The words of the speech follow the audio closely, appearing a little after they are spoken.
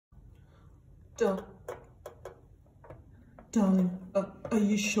Darling, are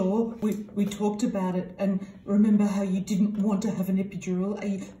you sure? We talked about it, and remember how you didn't want to have an epidural?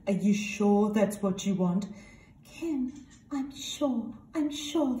 Are you sure that's what you want? Ken, I'm sure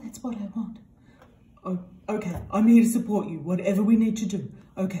that's what I want. Oh, okay, I'm here to support you, whatever we need to do.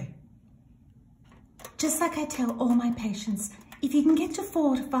 Okay. Just like I tell all my patients, if you can get to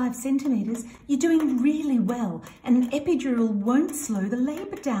 4 to 5 centimetres, you're doing really well, and an epidural won't slow the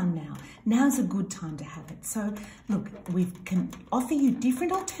labour down now. Now's a good time to have it. So look, we can offer you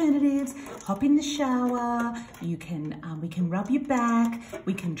different alternatives. Hop in the shower, we can rub your back,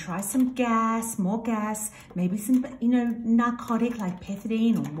 we can try some gas, more gas, maybe some, narcotic like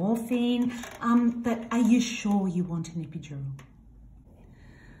pethidine or morphine. But are you sure you want an epidural?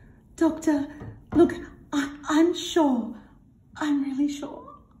 Doctor, look, I'm sure. I'm really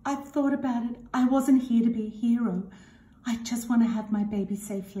sure. I've thought about it. I wasn't here to be a hero. I just want to have my baby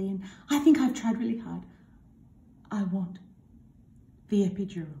safely, and I think I've tried really hard. I want the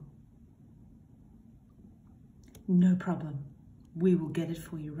epidural. No problem. We will get it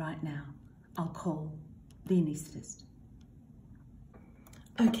for you right now. I'll call the anaesthetist.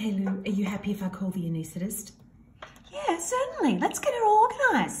 Okay, Lou, are you happy if I call the anaesthetist? Yeah, certainly. Let's get her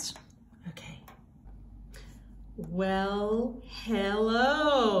organised. Okay. Well,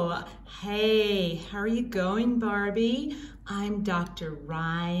 hello. Hey, how are you going, Barbie? I'm Dr.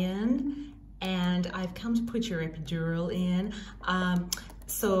 Ryan, and I've come to put your epidural in.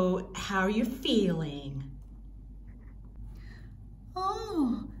 So how are you feeling?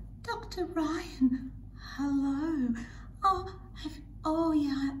 Oh, Dr. Ryan, hello. Oh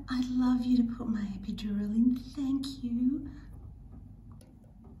yeah, I'd love you to put my epidural in. Thank you.